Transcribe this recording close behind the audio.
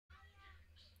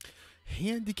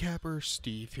Handicapper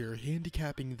Steve here,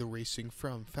 handicapping the racing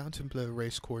from Fontainebleau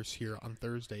Racecourse here on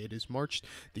Thursday. It is March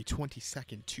the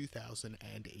 22nd,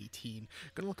 2018.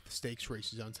 Gonna look at the stakes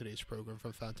races on today's program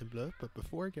from Fontainebleau, but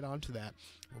before I get on to that,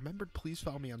 remember to please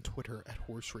follow me on Twitter at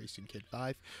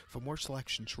HorseRacingKid5 for more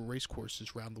selections for race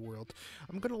courses around the world.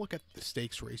 I'm gonna look at the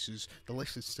stakes races, the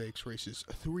listed stakes races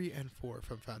 3 and 4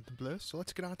 from Fontainebleau, so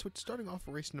let's get on to it, starting off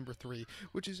with race number 3,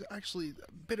 which is actually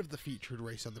a bit of the featured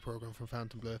race on the program from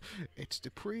Fontainebleau. It's the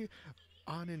PRIX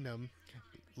OMNIUM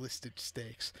listed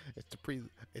stakes. It's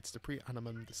the PRIX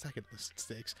OMNIUM, the second listed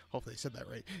stakes. Hopefully I said that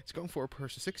right. It's going for a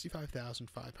purse of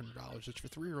 $65,500. It's for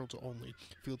 3-year-olds only.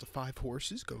 Field of 5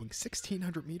 horses going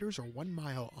 1,600 meters or 1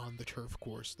 mile on the turf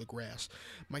course, the grass.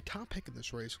 My top pick in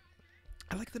this race,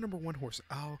 I like the number 1 horse,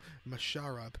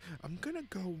 Al-Masharab. I'm going to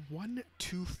go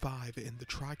 1-2-5 in the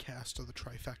tricast or the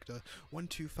trifecta.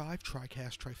 1-2-5,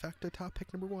 tricast, trifecta. Top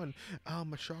pick number 1,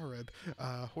 Al-Masharab,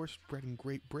 horse bred in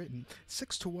Great Britain.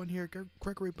 6-1 here.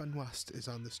 Gregory Benoist is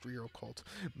on this 3-year-old colt.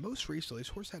 Most recently, this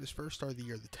horse had his first start of the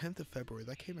year, the 10th of February.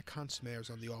 That came at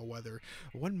Consummaires on the all-weather.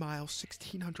 1 mile,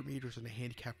 1,600 meters in a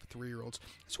handicap for 3-year-olds.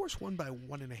 This horse won by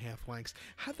 1.5 lengths.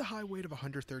 Had the high weight of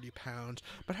 130 pounds,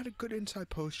 but had a good inside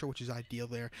posture, which is ideal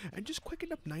there, and just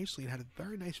quickened up nicely and had a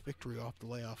very nice victory off the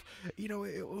layoff. You know,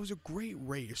 it was a great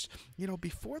race. You know,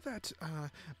 before that,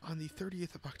 on the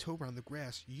 30th of October on the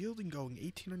grass, yielding going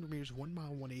 1,800 meters, 1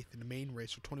 mile, 1/8 in the main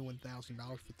race for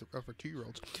 $21,000 for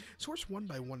 2-year-olds. This horse won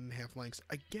by 1.5 lengths.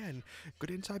 Again,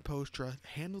 good inside posture,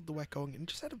 handled the wet going, and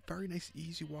just had a very nice,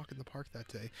 easy walk in the park that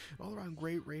day. All around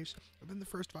great race. And then the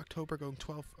 1st of October going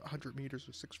 1,200 meters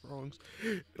or 6 furlongs.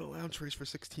 An allowance race for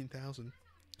 16,000.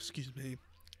 Excuse me.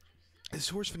 This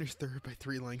horse finished 3rd by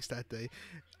 3 lengths that day.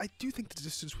 I do think the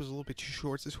distance was a little bit too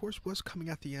short. This horse was coming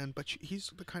at the end, but he's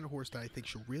the kind of horse that I think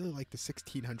should really like the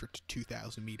 1,600 to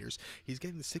 2,000 meters. He's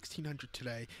getting the 1,600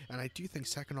 today, and I do think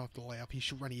second off the layoff, he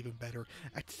should run even better.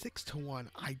 At 6-1,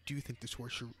 I do think this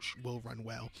horse will run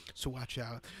well, so watch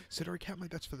out. So to recap my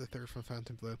bets for the 3rd from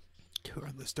Fontainebleau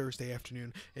on this Thursday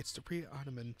afternoon, it's the PRIX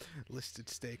OMNIUM listed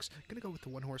stakes. I'm going to go with the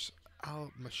 1 horse,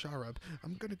 Al-Masharab.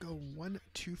 I'm going to go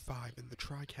 1-2-5 in the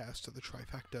tricast or the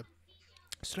trifecta.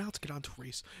 So now let's get on to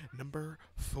race number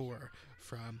 4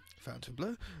 from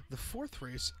Fontainebleau. The 4th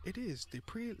race, it is the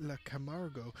Prix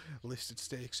CAMARGO listed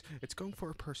stakes. It's going for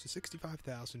a purse of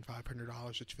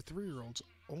 $65,500. It's for 3-year-olds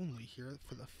only here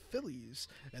for the fillies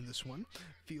in this one.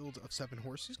 Field of 7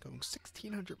 horses going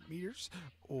 1,600 meters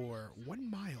or 1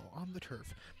 mile on the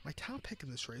turf. My top pick in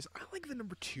this race, I like the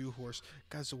number 2 horse,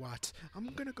 Gazawat. I'm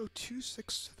going to go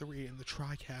 2-6-3 in the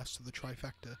tricast of the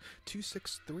trifecta.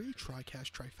 2-6-3,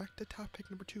 tricast, trifecta. Top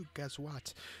pick number 2,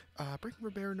 Gazawat. Breaking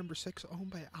Ribera number 6,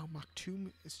 owned by Al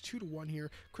Maktoum, is 2-1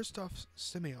 here. Christophe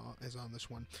Simeon is on this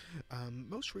one.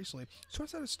 Most recently, so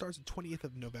it starts the 20th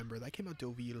of November. That came out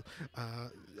Deauville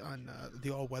on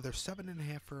the all-weather,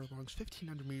 7.5 furlongs,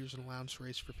 1,500 meters in allowance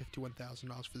race for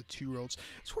 $51,000 for the 2-year-olds.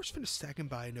 This horse finished 2nd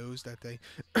by a nose that day.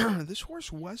 This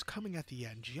horse was coming at the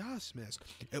end, just missed.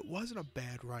 It wasn't a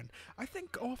bad run. I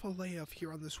think off a layoff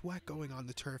here on this wet going on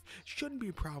the turf shouldn't be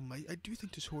a problem. I do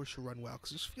think this horse should run well,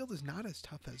 because this field is not as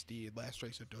tough as the last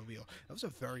race at Deauville. That was a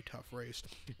very tough race.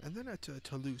 And then at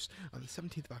Toulouse on the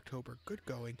 17th of October, good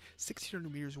going, 1,600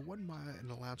 meters, 1 mile in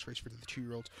allowance race for the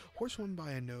 2-year-olds. Horse won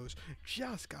by a nose,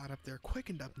 just got up there,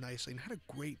 quickened up nicely, and had a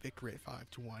great victory at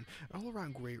 5-1. An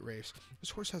all-around great race. This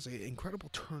horse has an incredible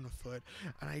turn of foot,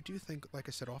 and I do think, like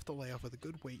I said, off the layoff with a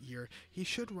good weight here, he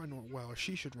should run well, or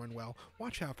she should run well.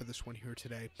 Watch out for this one here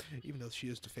today, even though she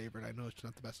is the favorite. I know it's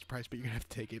not the best price, but you're going to have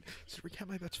to take it. So to recap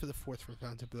my bets for the 4th from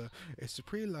Fontainebleau, it's the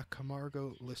PRIX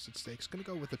CAMARGO listed stakes. Gonna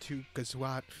go with the 2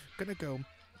 Gazawat. Gonna go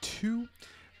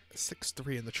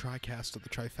 2-6-3 in the tricast of the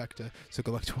trifecta. So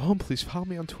good luck to all. Please follow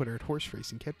me on Twitter at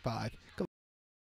HorseRacingKid5.